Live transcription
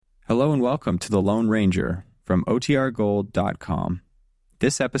Hello and welcome to The Lone Ranger from OTRGold.com.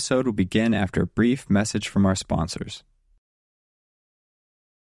 This episode will begin after a brief message from our sponsors.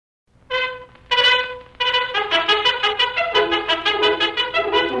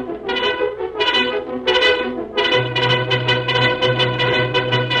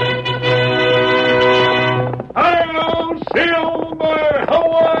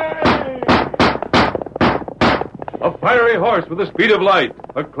 A fiery horse with the speed of light,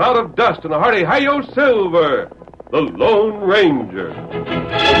 a cloud of dust, and a hearty hi-yo silver, the Lone Ranger.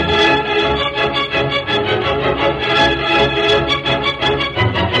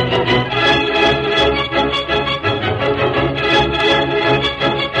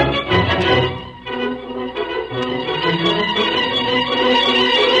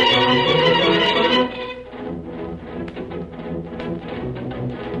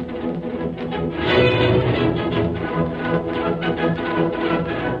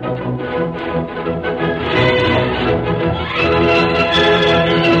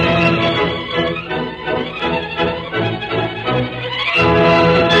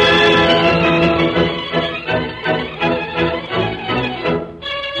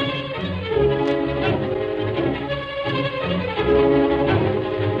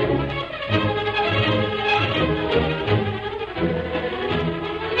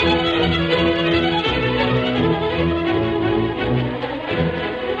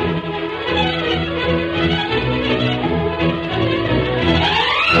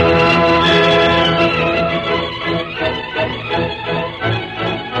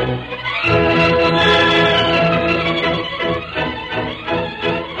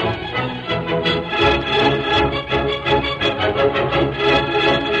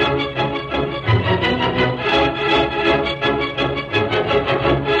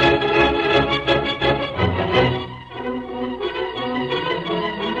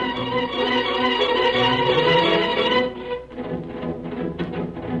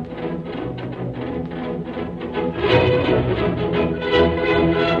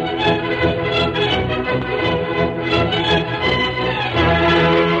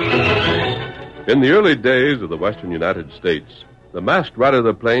 In the early days of the western United States, the masked rider of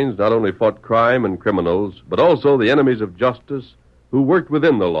the plains not only fought crime and criminals, but also the enemies of justice who worked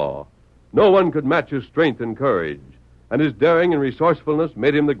within the law. No one could match his strength and courage, and his daring and resourcefulness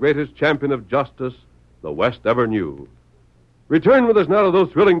made him the greatest champion of justice the West ever knew. Return with us now to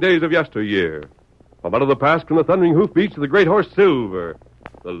those thrilling days of yesteryear. From out of the past come the thundering hoofbeats of the great horse Silver.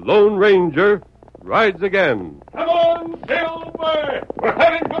 The Lone Ranger rides again. Come on, Silver! We're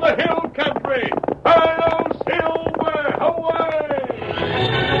heading for the hill country! Hello, Silver! Away!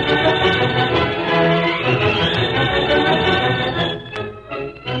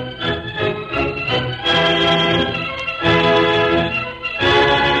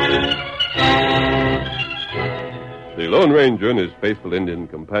 The Lone Ranger and his faithful Indian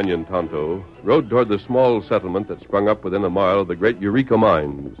companion Tonto rode toward the small settlement that sprung up within a mile of the great Eureka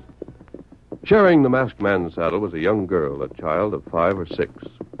mines. Sharing the masked man's saddle was a young girl, a child of 5 or 6.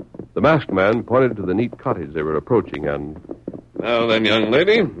 The masked man pointed to the neat cottage they were approaching and... Now then, young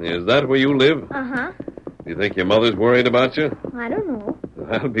lady, is that where you live? Uh-huh. Do you think your mother's worried about you? I don't know.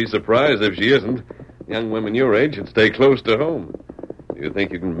 I'll be surprised if she isn't. Young women your age should stay close to home. Do you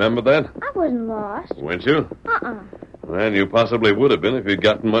think you can remember that? I wasn't lost. Weren't you? Uh-uh. Well, you possibly would have been if you'd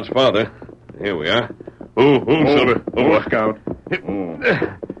gotten much farther. Here we are. Silver. Look out.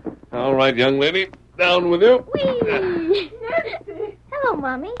 All right, young lady. Down with you. Whee! Hello,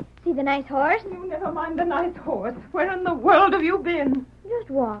 Mommy. See the nice horse? You never mind the nice horse. Where in the world have you been? Just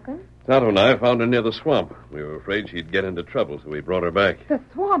walking. Tonto and I found her near the swamp. We were afraid she'd get into trouble, so we brought her back. The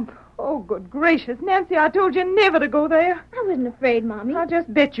swamp? Oh, good gracious. Nancy, I told you never to go there. I wasn't afraid, Mommy. I'll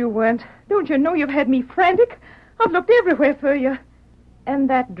just bet you weren't. Don't you know you've had me frantic? I've looked everywhere for you. And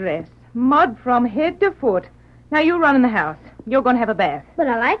that dress. Mud from head to foot. Now, you run in the house. You're going to have a bath. But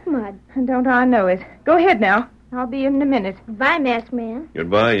I like mud. Don't I know it? Go ahead now. I'll be in a minute. Goodbye, masked man.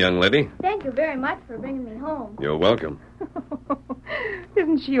 Goodbye, young lady. Thank you very much for bringing me home. You're welcome.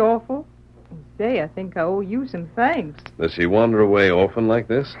 Isn't she awful? Say, I think I owe you some thanks. Does she wander away often like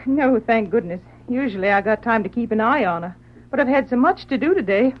this? No, thank goodness. Usually I got time to keep an eye on her. But I've had so much to do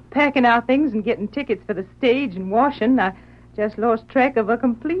today, packing our things and getting tickets for the stage and washing, I just lost track of her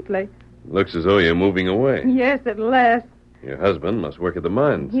completely. Looks as though you're moving away. Yes, at last. Your husband must work at the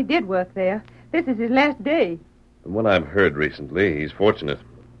mines. He did work there. This is his last day. From what I've heard recently, he's fortunate.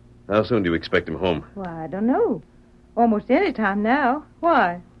 How soon do you expect him home? Why, I don't know. Almost any time now.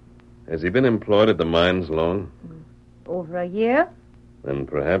 Why? Has he been employed at the mines long? Over a year? Then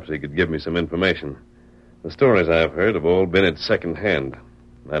perhaps he could give me some information. The stories I've heard have all been at second hand.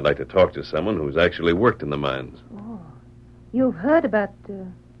 I'd like to talk to someone who's actually worked in the mines. Oh. You've heard about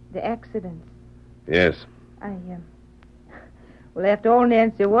the accidents. Yes. Well, after all,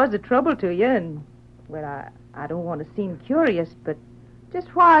 Nance, there was a trouble to you, and, well, I don't want to seem curious, but just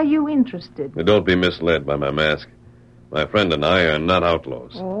why are you interested? Now, don't be misled by my mask. My friend and I are not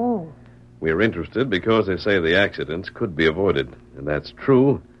outlaws. Oh. We're interested because they say the accidents could be avoided. And that's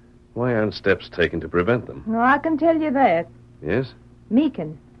true. Why aren't steps taken to prevent them? No, I can tell you that. Yes?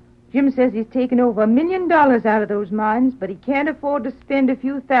 Meekin. Jim says he's taken over $1 million out of those mines, but he can't afford to spend a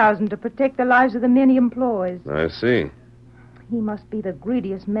few thousand to protect the lives of the men he employs. I see. He must be the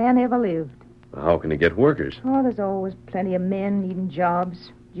greediest man ever lived. How can he get workers? Oh, there's always plenty of men needing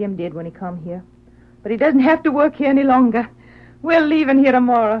jobs. Jim did when he come here. But he doesn't have to work here any longer. We're leaving here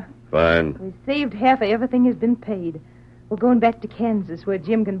tomorrow. Fine. We've saved half of everything has been paid. We're going back to Kansas, where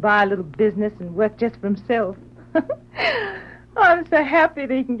Jim can buy a little business and work just for himself. I'm so happy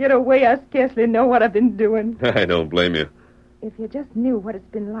that he can get away. I scarcely know what I've been doing. I don't blame you. If you just knew what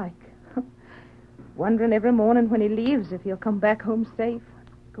it's been like. Wondering every morning when he leaves if he'll come back home safe.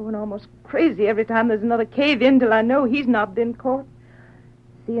 Going almost crazy every time there's another cave-in till I know he's not been caught.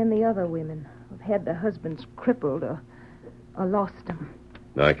 Seeing the other women who've had their husbands crippled or lost them.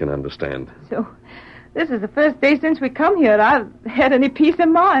 I can understand. So, this is the first day since we come here I've had any peace of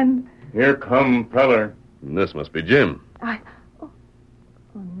mind. Here come feller. This must be Jim. Oh,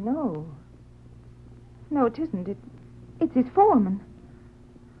 no. No, it isn't. It's his foreman.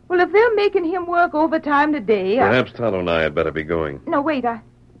 Well, if they're making him work overtime today... Perhaps Tonto and I had better be going. No, wait,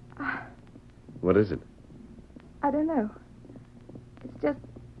 What is it? I don't know. It's just...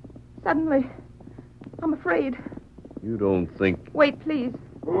 Suddenly... I'm afraid. You don't think... Wait, please.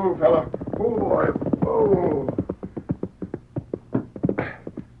 Oh, fella. Oh, boy. Oh.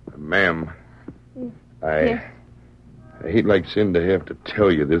 Ma'am. Yes. I hate like sin to have to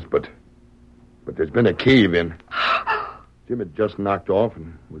tell you this, but there's been a cave-in. Jim had just knocked off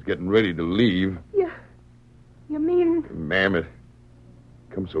and was getting ready to leave. You mean... Ma'am, it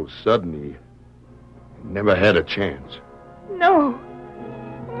come so sudden he never had a chance. No.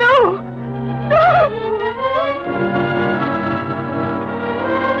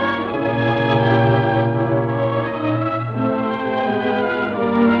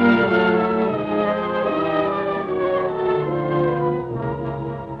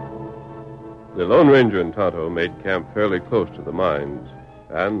 The Lone Ranger and Tonto made camp fairly close to the mines,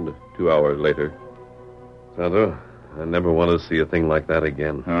 and 2 hours later... Tonto, I never want to see a thing like that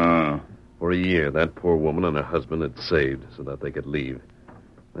again. Oh. For a year, that poor woman and her husband had saved so that they could leave.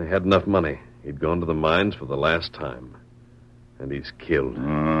 They had enough money. He'd gone to the mines for the last time. And he's killed.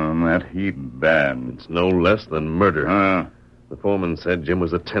 That heap bad. It's no less than murder. The foreman said Jim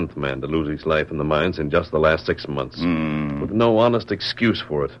was the 10th man to lose his life in the mines in just the last 6 months. With no honest excuse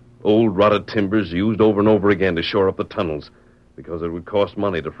for it. Old rotted timbers used over and over again to shore up the tunnels because it would cost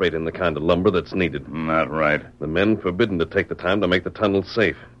money to freight in the kind of lumber that's needed. Not right. The men forbidden to take the time to make the tunnels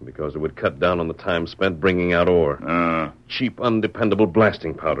safe because it would cut down on the time spent bringing out ore. Cheap, undependable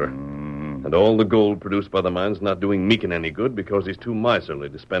blasting powder. And all the gold produced by the mines not doing Meekin any good because he's too miserly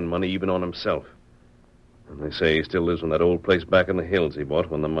to spend money even on himself. And they say he still lives in that old place back in the hills he bought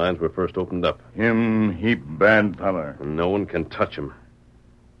when the mines were first opened up. Him heap bad feller. And no one can touch him.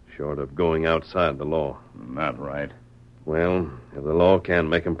 Short of going outside the law. Not right. Well, if the law can't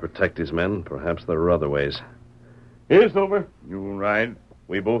make him protect his men, perhaps there are other ways. Here, Silver. You ride?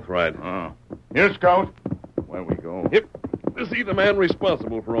 We both ride. Here, Scout. Where we go? Yep. To see the man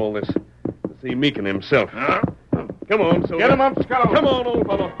responsible for all this. To see Meekin himself. Come on, Silver. Get him up, Scout. Come on, old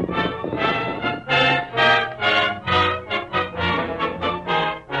fellow.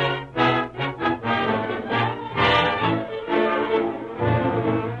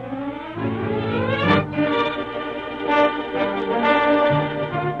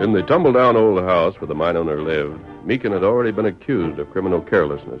 In the tumble-down old house where the mine owner lived, Meekin had already been accused of criminal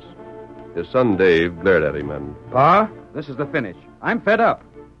carelessness. His son Dave glared at him and... Pa, this is the finish. I'm fed up.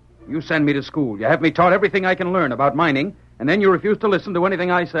 You send me to school. You have me taught everything I can learn about mining, and then you refuse to listen to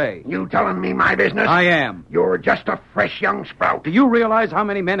anything I say. You telling me my business? I am. You're just a fresh young sprout. Do you realize how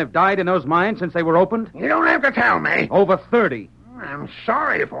many men have died in those mines since they were opened? You don't have to tell me. Over 30. I'm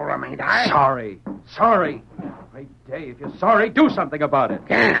sorry for them, ain't I? Sorry. Great day. If you're sorry, do something about it.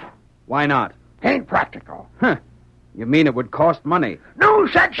 Can't. Why not? Ain't practical. You mean it would cost money? No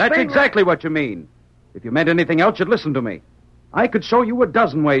such That's thing. exactly what you mean. If you meant anything else, you'd listen to me. I could show you a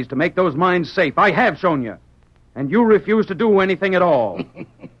dozen ways to make those mines safe. I have shown you. And you refuse to do anything at all.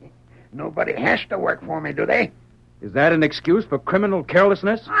 Nobody has to work for me, do they? Is that an excuse for criminal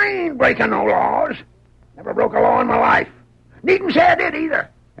carelessness? I ain't breaking no laws. Never broke a law in my life. Needn't say I did either.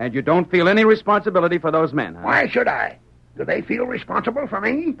 And you don't feel any responsibility for those men, huh? Why should I? Do they feel responsible for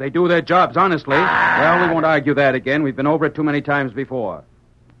me? They do their jobs honestly. Well, we won't argue that again. We've been over it too many times before.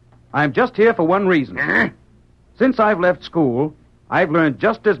 I'm just here for one reason. Huh? Since I've left school, I've learned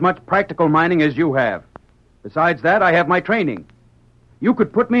just as much practical mining as you have. Besides that, I have my training. You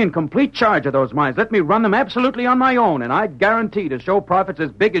could put me in complete charge of those mines. Let me run them absolutely on my own, and I'd guarantee to show profits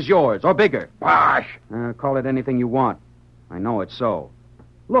as big as yours, or bigger. Bosh. Call it anything you want. I know it's so.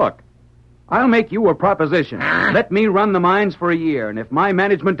 Look, I'll make you a proposition. Let me run the mines for a year, and if my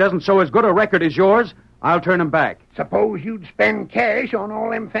management doesn't show as good a record as yours, I'll turn them back. Suppose you'd spend cash on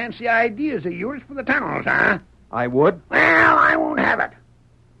all them fancy ideas of yours for the tunnels, huh? I would? Well, I won't have it.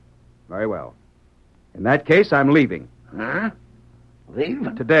 Very well. In that case, I'm leaving. Huh?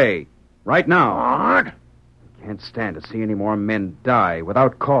 Leave? Today. Right now. What? I can't stand to see any more men die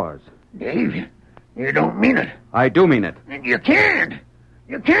without cause. Dave, you don't mean it. I do mean it. And you can't.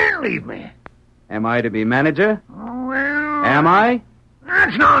 You can't leave me. Am I to be manager? Oh, well... Am I?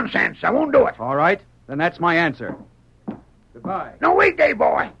 That's nonsense. I won't do it. All right. Then that's my answer. Goodbye. No, wait, Dave,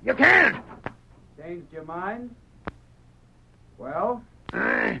 boy. You can't. Changed your mind? Well?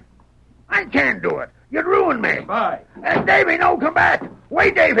 I can't do it. You'd ruin me. Goodbye. Davy, no, come back.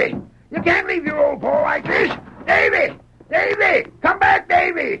 Wait, Davy. You can't leave your old Paul like this. Davy! Davy! Come back,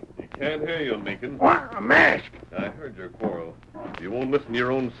 Davy! Can't hear you, Meekin. What? A mask? I heard your quarrel. If you won't listen to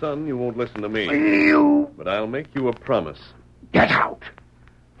your own son, you won't listen to me. You... But I'll make you a promise. Get out!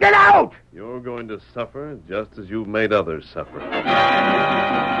 Get out! You're going to suffer just as you've made others suffer.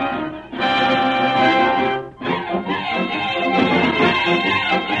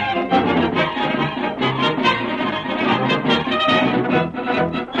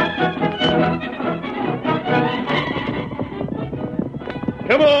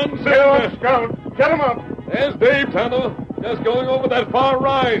 Come on, Silver. Scout. Get him up. There's Dave Tunnel, just going over that far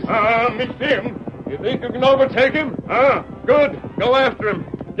rise. Me see him. You think you can overtake him? Good. Go after him.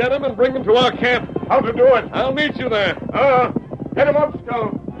 Get him and bring him to our camp. How to do it? I'll meet you there. Get him up,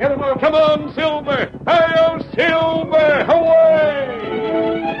 Scout. Get him up. Come on, Silver. Hi-yo, Silver.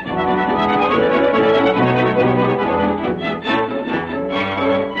 Away!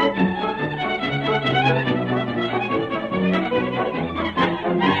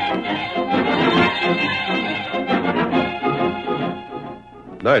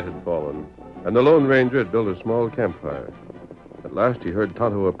 Night had fallen, and the Lone Ranger had built a small campfire. At last he heard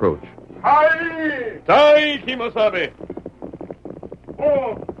Tonto approach. Hi! Tai Kimosabe.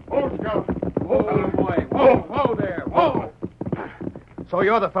 Oh, Scout. Whoa, boy. Whoa there. Whoa. So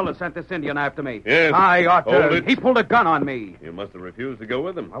you're the fellow sent this Indian after me? Yes. I ought to. Hold it. He pulled a gun on me. You must have refused to go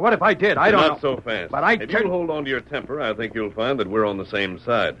with him. What if I did? I don't know. Not so fast. But I If tell- you'll hold on to your temper, I think you'll find that we're on the same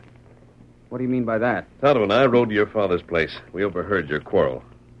side. What do you mean by that? Tonto and I rode to your father's place. We overheard your quarrel.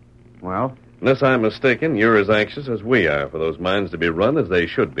 Well, Unless I'm mistaken, you're as anxious as we are for those mines to be run as they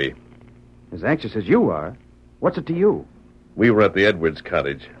should be. as anxious as you are. What's it to you? We were at the Edwards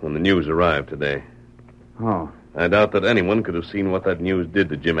cottage when the news arrived today. Oh, I doubt that anyone could have seen what that news did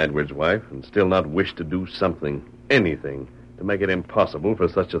to Jim Edwards' wife and still not wish to do something, anything, to make it impossible for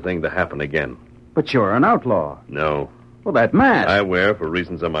such a thing to happen again. but you're an outlaw. No. Well, that mask. I wear for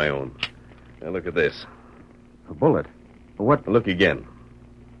reasons of my own. Now look at this. A bullet. What? Look again.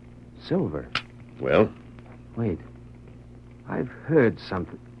 Silver. Well, Wait. I've heard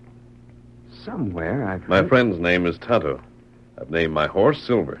something. Somewhere I've my heard... friend's name is Tonto. I've named my horse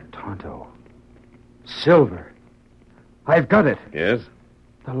Silver. Tonto. Silver. I've got it. Yes?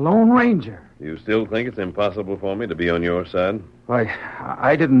 The Lone Ranger. You still think it's impossible for me to be on your side? Why,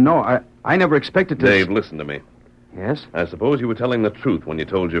 I didn't know. I never expected to... Dave, listen to me. Yes? I suppose you were telling the truth when you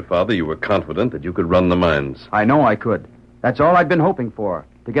told your father you were confident that you could run the mines. I know I could. That's all I've been hoping for,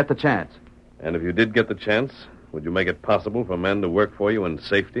 to get the chance. And if you did get the chance, would you make it possible for men to work for you in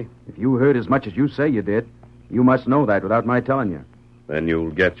safety? If you heard as much as you say you did, you must know that without my telling you. Then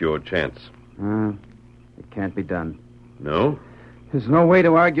you'll get your chance. It can't be done. No? There's no way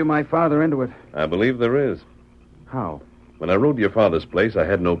to argue my father into it. I believe there is. How? When I rode to your father's place, I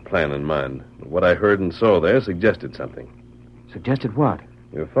had no plan in mind. But what I heard and saw there suggested something. Suggested what?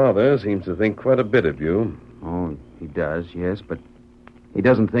 Your father seems to think quite a bit of you. Oh, he does, yes, but he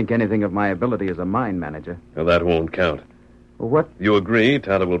doesn't think anything of my ability as a mine manager. Now, that won't count. Well, what? If you agree,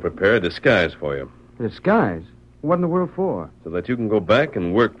 Tonto will prepare a disguise for you, Disguise? What in the world for? so that you can go back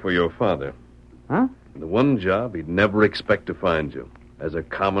and work for your father. Huh? The one job he'd never expect to find you, as a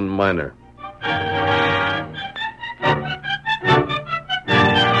common miner.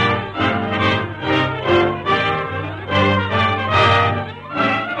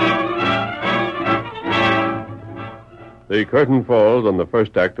 The curtain falls on the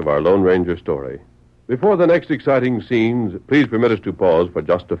first act of our Lone Ranger story. Before the next exciting scenes, please permit us to pause for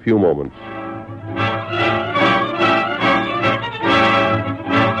just a few moments.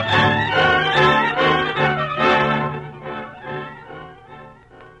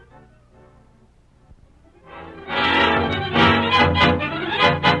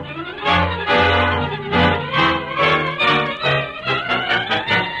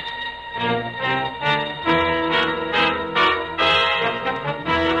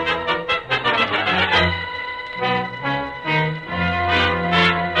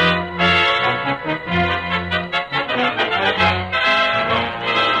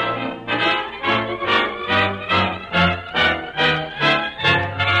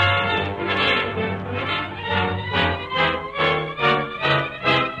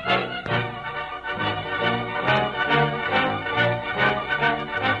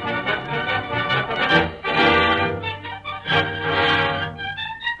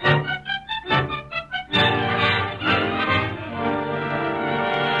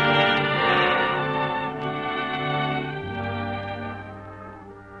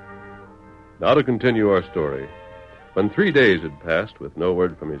 Now to continue our story. When 3 days had passed with no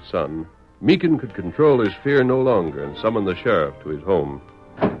word from his son, Meekin could control his fear no longer and summoned the sheriff to his home.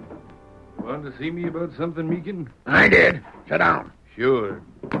 Want to see me about something, Meekin? I did. Sit down. Sure.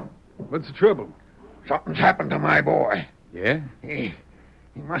 What's the trouble? Something's happened to my boy. Yeah? He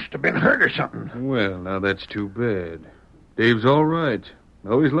must have been hurt or something. Well, now that's too bad. Dave's all right. I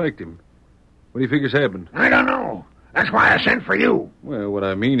always liked him. What do you figure's happened? I don't know. That's why I sent for you. Well, what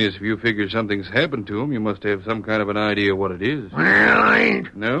I mean is if you figure something's happened to him, you must have some kind of an idea what it is. Well, I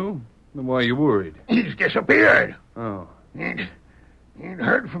ain't. No? Then why are you worried? He's disappeared. Oh. Ain't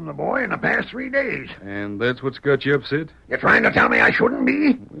heard from the boy in the past 3 days. And that's what's got you upset? You trying to tell me I shouldn't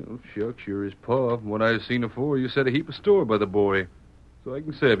be? Well, shucks, you're his pa. From what I've seen afore, you set a heap of store by the boy. So I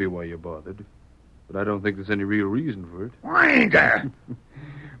can savvy why you're bothered. But I don't think there's any real reason for it. Why ain't there?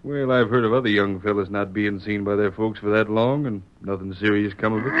 Well, I've heard of other young fellas not being seen by their folks for that long, and nothing serious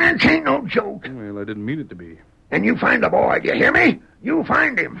come of it. That ain't no joke. Well, I didn't mean it to be. And you find the boy, do you hear me? You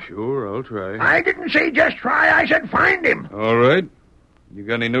find him. Sure, I'll try. I didn't say just try, I said find him. All right. You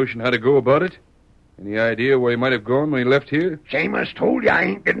got any notion how to go about it? Any idea where he might have gone when he left here? Same as told you I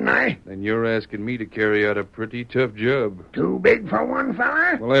ain't, didn't I? Then you're asking me to carry out a pretty tough job. Too big for one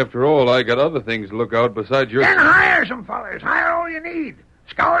feller? Well, after all, I got other things to look out besides your... Then hire some fellers. Hire all you need.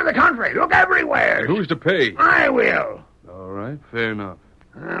 Scour the country. Look everywhere. Who's to pay? I will. All right, fair enough.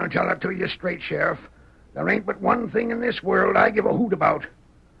 I'll tell it to you straight, Sheriff. There ain't but one thing in this world I give a hoot about.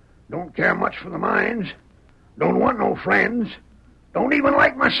 Don't care much for the mines. Don't want no friends. Don't even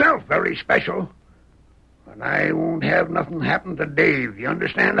like myself very special. But I won't have nothing happen to Dave. You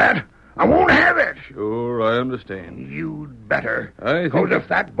understand that? I won't have it. Sure, I understand. You'd better. I think... Because if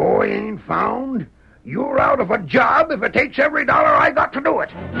that boy ain't found, you're out of a job if it takes every dollar I got to do it.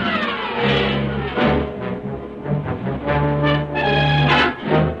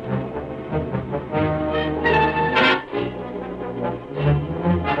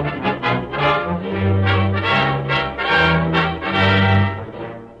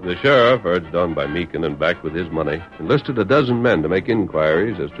 The sheriff, urged on by Meekin and backed with his money, enlisted a dozen men to make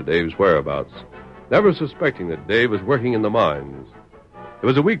inquiries as to Dave's whereabouts, never suspecting that Dave was working in the mines. It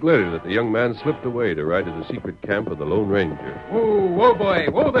was a week later that the young man slipped away to ride to the secret camp of the Lone Ranger. Whoa, boy.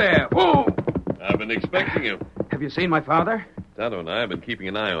 Whoa there. Whoa! I've been expecting you. Have you seen my father? Tonto and I have been keeping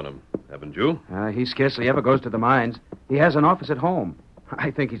an eye on him. Haven't you? He scarcely ever goes to the mines. He has an office at home.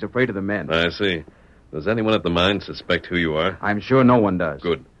 I think he's afraid of the men. I see. Does anyone at the mine suspect who you are? I'm sure no one does.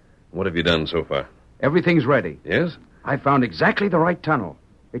 Good. What have you done so far? Everything's ready. Yes? I found exactly the right tunnel.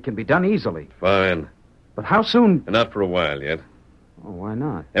 It can be done easily. Fine. But how soon? Not for a while yet. Oh, why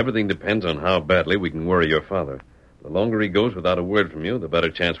not? Everything depends on how badly we can worry your father. The longer he goes without a word from you, the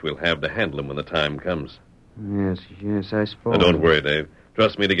better chance we'll have to handle him when the time comes. Yes, I suppose. Now, don't worry, Dave.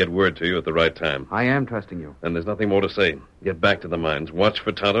 Trust me to get word to you at the right time. I am trusting you. And there's nothing more to say. Get back to the mines. Watch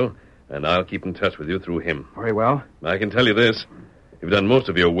for Tonto, and I'll keep in touch with you through him. Very well. I can tell you this. You've done most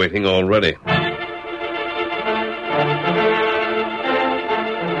of your waiting already.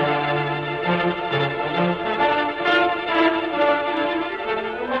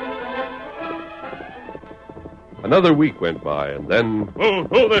 Another week went by, and then...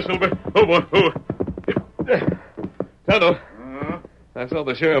 Oh, there, Silver. Oh, boy. Oh. Tonto. I saw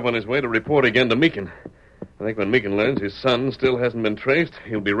the sheriff on his way to report again to Meekin. I think when Meekin learns his son still hasn't been traced,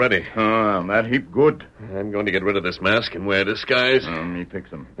 he'll be ready. That heap good. I'm going to get rid of this mask and wear a disguise. Me fix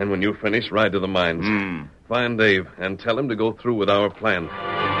him. And when you finish, ride to the mines. Find Dave and tell him to go through with our plan.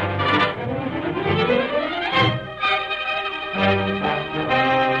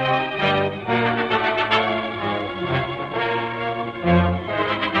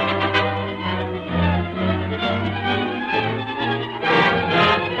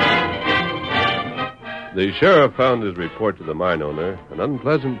 sheriff found his report to the mine owner an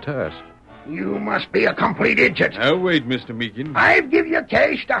unpleasant task. You must be a complete idiot. Now, wait, Mr. Meekin. I've give you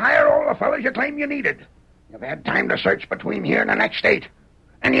cash to hire all the fellas you claim you needed. You've had time to search between here and the next state,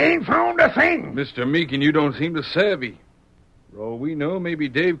 and you ain't found a thing. Mr. Meekin, you don't seem to savvy. For all we know, maybe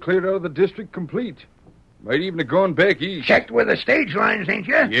Dave cleared out of the district complete. Might even have gone back east. Checked with the stage lines, ain't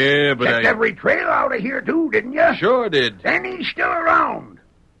you? Yeah, but Checked every trail out of here, too, didn't you? Sure did. Then he's still around.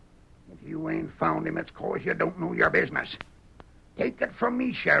 If you ain't found him, it's 'cause you don't know your business. Take it from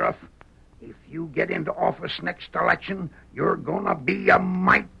me, Sheriff. If you get into office next election, you're gonna be a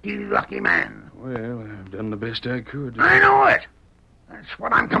mighty lucky man. Well, I've done the best I could. I know it. That's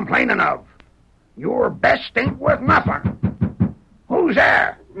what I'm complaining of. Your best ain't worth nothing. Who's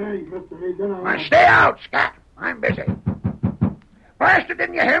there? Hey, Mr. Meekin. Now stay out, Scat. I'm busy. Blaster,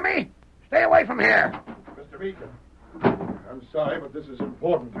 didn't you hear me? Stay away from here. Mr. Meekin. I'm sorry, but this is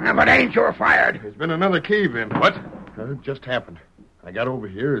important. If it ain't, you're fired. There's been another cave-in. What? It just happened. I got over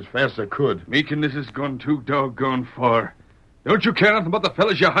here as fast as I could. Meekin, this has gone too doggone far. Don't you care nothing about the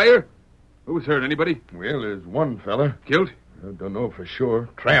fellas you hire? Who was hurt, anybody? Well, there's one fella. Killed? I don't know for sure.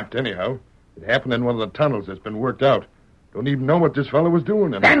 Trapped, anyhow. It happened in one of the tunnels that's been worked out. Don't even know what this fella was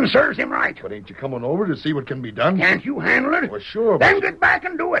doing in it. Then serves him right. But ain't you coming over to see what can be done? Can't you handle it? Well, sure, Then but... get back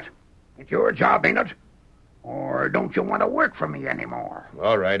and do it. It's your job, ain't it? Or don't you want to work for me anymore?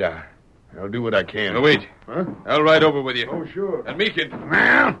 All right, I'll do what I can. No, wait. Huh? I'll ride over with you. Oh, sure. And Meekin,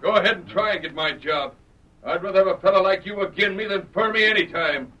 Well, go ahead and try and get my job. I'd rather have a fella like you agin me than for me any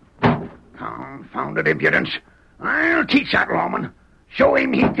time. confounded impudence. I'll teach that lawman. Show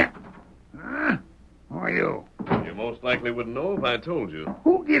him he can... Huh? Who are you? You most likely wouldn't know if I told you.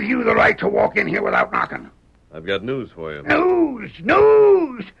 Who gives you the right to walk in here without knocking? I've got news for you.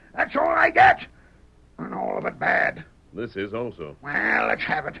 News! That's all I get. And all of it bad. This is also. Well, let's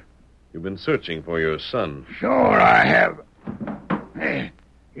have it. You've been searching for your son. Sure I have. Hey,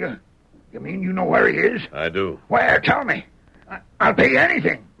 you mean you know where he is? I do. Where? Tell me. I'll pay you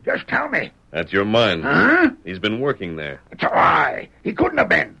anything. Just tell me. At your mine. Huh? He's been working there. It's a lie. He couldn't have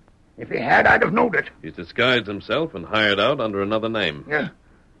been. If he had, I'd have known it. He's disguised himself and hired out under another name. Yeah.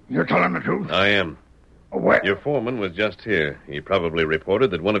 You're telling the truth? I am. Where? Your foreman was just here. He probably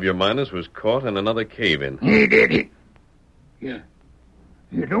reported that one of your miners was caught in another cave-in. He did. Yeah.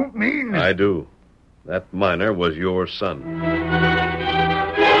 You don't mean... I do. That miner was your son.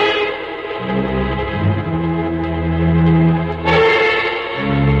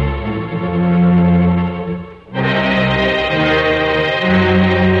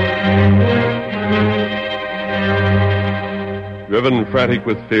 Driven frantic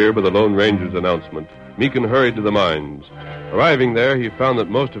with fear by the Lone Ranger's announcement, Meekin hurried to the mines. Arriving there, he found that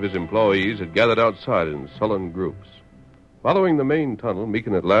most of his employees had gathered outside in sullen groups. Following the main tunnel,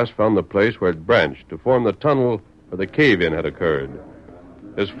 Meekin at last found the place where it branched to form the tunnel where the cave-in had occurred.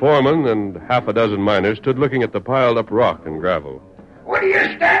 His foreman and half a dozen miners stood looking at the piled-up rock and gravel. What are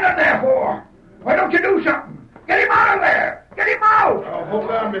you standing there for? Why don't you do something? Get him out of there! Get him out! Oh, hold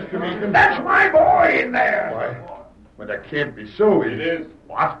on, Mr. Meekin. That's my boy in there! Why? Well, that can't be so. It is.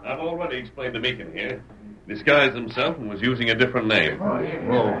 What? I've already explained to Meekin here. Disguised himself and was using a different name.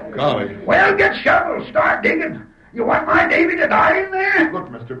 Oh, golly. Well, get shovels. Start digging. You want my Davy to die in there? Look,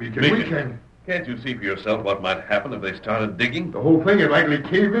 Mr. Meekin, we can... Can't you see for yourself what might happen if they started digging? The whole thing would likely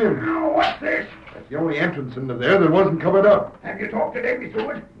cave in. Now, what's this? That's the only entrance into there that wasn't covered up. Have you talked to Davy through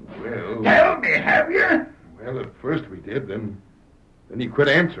it? Well... Tell me, have you? Well, at first we did, then he quit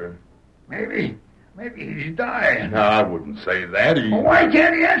answering. Maybe he's dying. No, I wouldn't say that. Well, why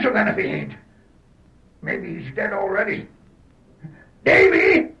can't he answer then if he ain't? Maybe he's dead already.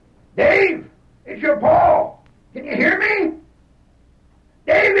 Davy! Dave! It's your Paul! Can you hear me?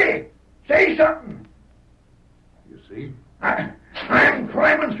 Davy! Say something! You see? I'm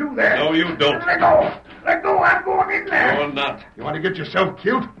climbing through there. No, you don't. Let go! Let go! I'm going in there! You're not. You want to get yourself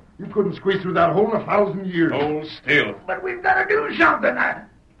killed? You couldn't squeeze through that hole in 1,000 years. Hold still. But we've got to do something.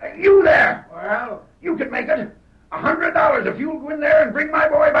 You there? Well? You can make it. $100 if you'll go in there and bring my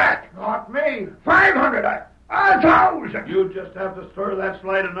boy back. Not me. $500. 1,000. You just have to stir that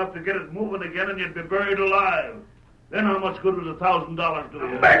slide enough to get it moving again, and you'd be buried alive. Then how much good was $1,000 to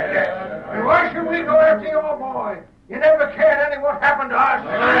you? Why should we go after your boy? You never cared any what happened to us.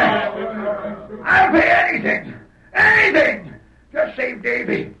 I'll pay anything. Anything. Just save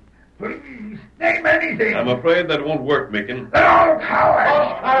Davy. Please, name anything. I'm afraid that won't work, Meekin. They're all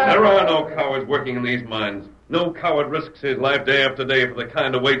cowards. There are no cowards working in these mines. No coward risks his life day after day for the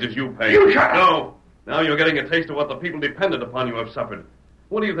kind of wages you pay. You shut up. No. Now you're getting a taste of what the people dependent upon you have suffered.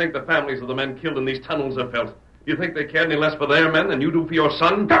 What do you think the families of the men killed in these tunnels have felt? You think they care any less for their men than you do for your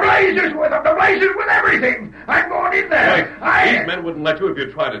son? The blazes with them, the blazes with everything. I'm going in there. Right. These men wouldn't let you if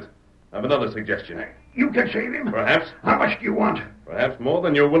you tried it. I have another suggestion. You can save him? Perhaps. How much do you want? Perhaps more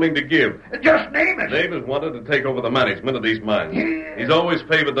than you're willing to give. Just name it. Dave has wanted to take over the management of these mines. He's always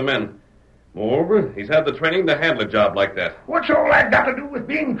favored the men. Moreover, he's had the training to handle a job like that. What's all that got to do with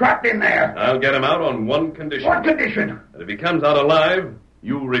being trapped in there? I'll get him out on one condition. What condition? That if he comes out alive,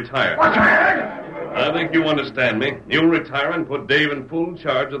 you'll retire. What's that? I think you understand me. You'll retire and put Dave in full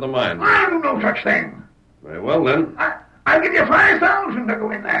charge of the mine. I'll do no such thing. Very well, then. I'll give you $5,000 to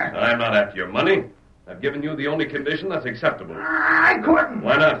go in there. I'm not after your money. I've given you the only condition that's acceptable. I couldn't.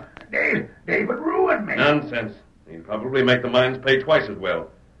 Why not? Dave would ruin me. Nonsense. He'd probably make the mines pay twice as well.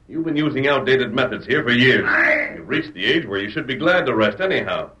 You've been using outdated methods here for years. You've reached the age where you should be glad to rest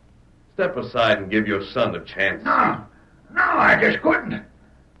anyhow. Step aside and give your son a chance. No, I just couldn't.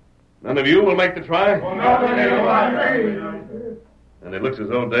 None of you will make the try? No. And it looks as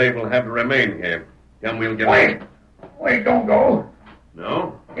though Dave will have to remain here. Come, we'll get out. Wait, don't go.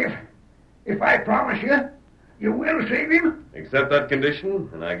 No? If I promise you, you will save him? Accept that condition,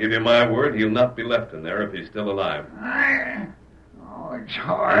 and I give you my word he'll not be left in there if he's still alive. It's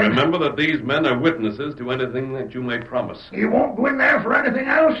hard. And remember that these men are witnesses to anything that you may promise. You won't go in there for anything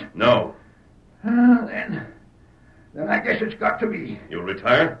else? No. Then I guess it's got to be. You'll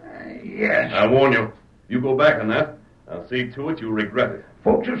retire? Yes. I warn you. You go back on that, I'll see to it you regret it.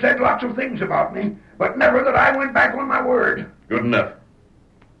 Folks have said lots of things about me, but never that I went back on my word. Good enough.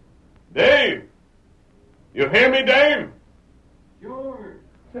 Dave! You hear me, Dave? Sure.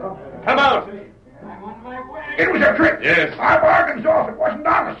 Come out. I'm on my way. It was a trick. Yes. Our bargain's off. It wasn't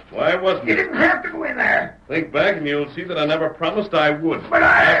honest. Why wasn't You it? didn't have to go in there. Think back and you'll see that I never promised I would. But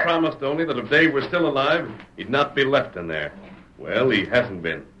I promised only that if Dave were still alive, he'd not be left in there. Well, he hasn't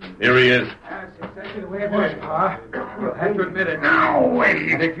been. Here he is. That's exactly the way it was, Pa. You'll have to admit it. No,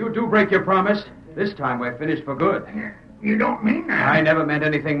 wait. And if you do break your promise, this time we're finished for good. You don't mean that. I never meant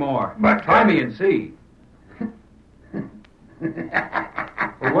anything more. But try me and see.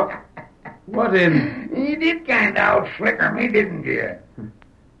 What in... You did kind of out-slicker me, didn't you?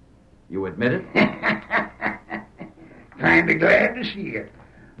 You admit it? Kind of glad to see it.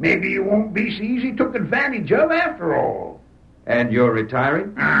 Maybe you won't be so easy took advantage of after all. And you're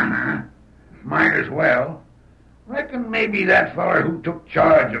retiring? Uh-huh. Might as well. Reckon maybe that feller who took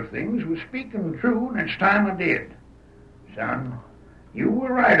charge of things was speaking true, and it's time I did. Son, you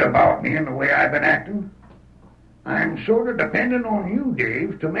were right about me in the way I've been acting. I'm sort of depending on you,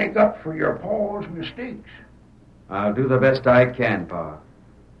 Dave, to make up for your Pa's mistakes. I'll do the best I can, Pa.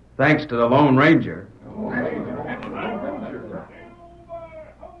 Thanks to the Lone Ranger.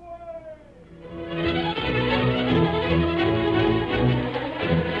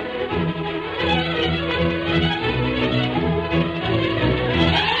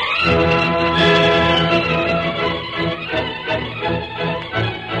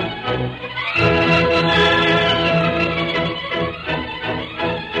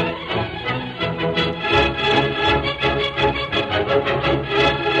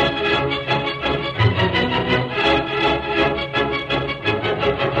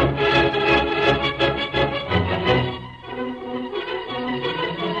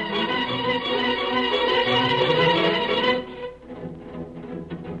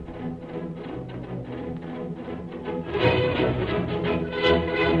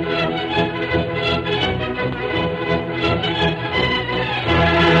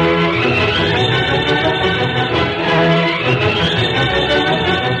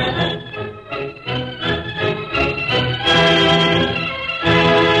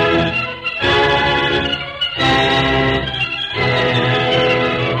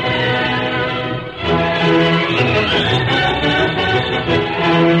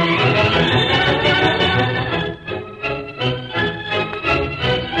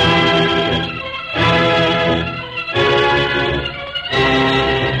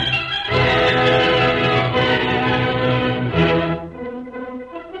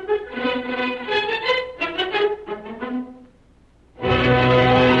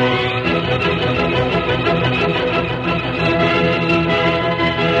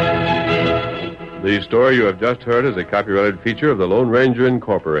 The story you have just heard is a copyrighted feature of the Lone Ranger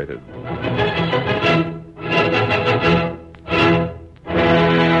Incorporated.